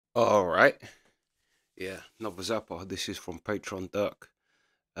All right. Yeah, another Zappa. This is from Patron Dirk.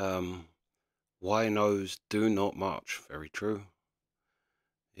 Um, Winos do not march. Very true.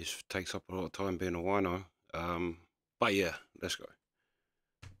 It takes up a lot of time being a wino. But yeah, let's go.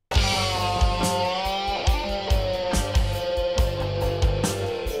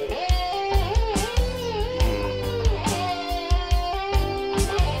 Mm.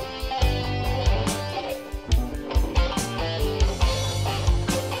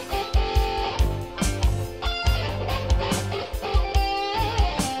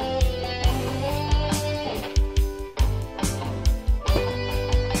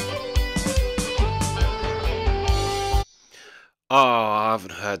 Oh, I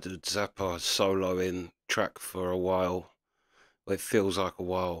haven't heard the Zappa solo in track for a while. It feels like a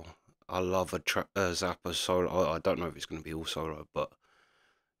while. I love Zappa solo. I don't know if it's going to be all solo, but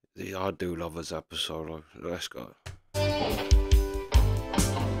yeah, I do love a Zappa solo. Let's go.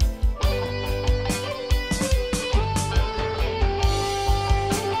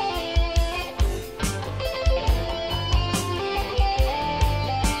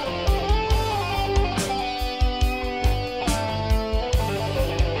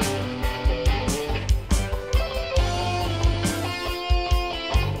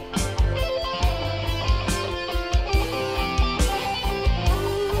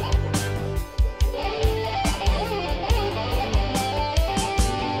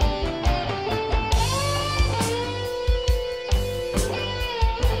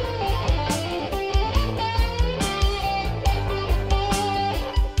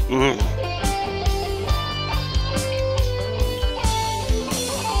 Mm.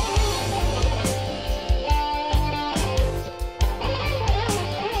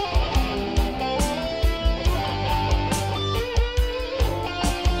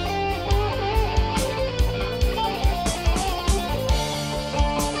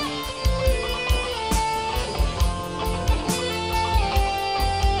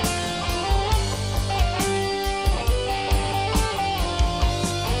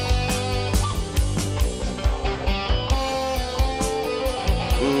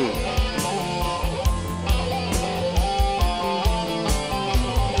 Mm.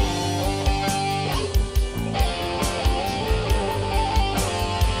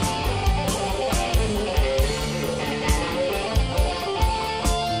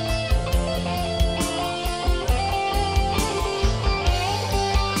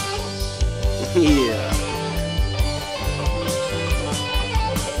 Yeah.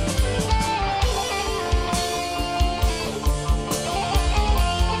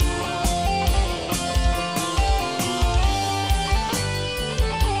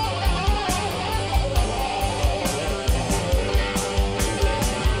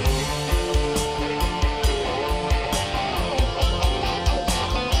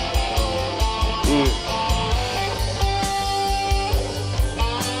 Mm.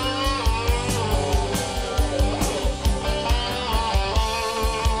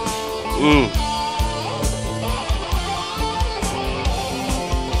 Mm.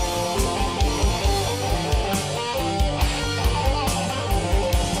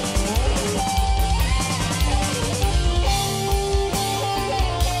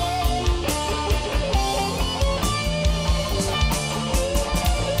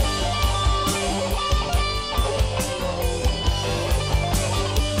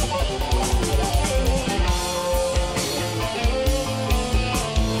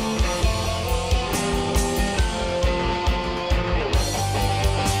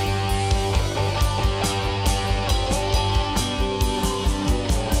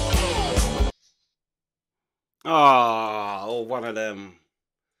 Ah, oh, one of them.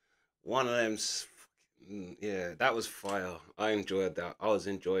 One of them. Yeah, that was fire. I enjoyed that. I was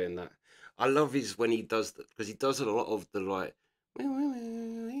enjoying that. I love his when he does that because he does a lot of the like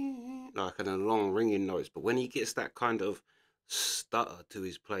kind of long ringing notes, but when he gets that kind of stutter to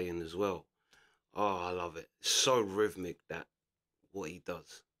his playing as well. Oh, I love it. It's so rhythmic that what he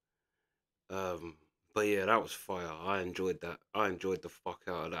does. But yeah, that was fire. I enjoyed that. I enjoyed the fuck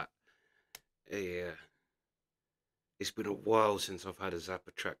out of that. Yeah, it's been a while since I've had a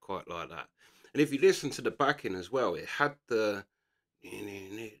Zappa track quite like that. And if you listen to the backing as well, it had the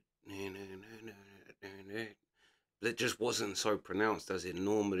that just wasn't so pronounced as it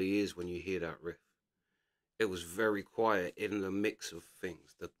normally is when you hear that riff. It was very quiet in the mix of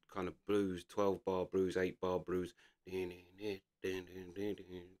things, the kind of blues, 12 bar blues, 8 bar blues.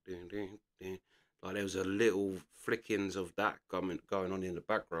 Like there was a little flickings of that going on in the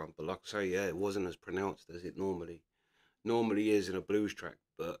background, but like I say, yeah, it wasn't as pronounced as it normally is in a blues track.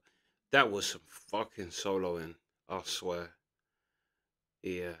 But that was some fucking soloing, I swear.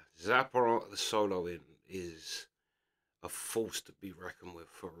 Yeah, Zappa the soloing is a force to be reckoned with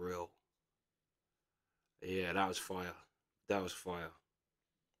for real. Yeah, that was fire. That was fire.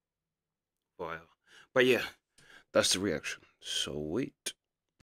 Fire. But yeah, that's the reaction. Sweet.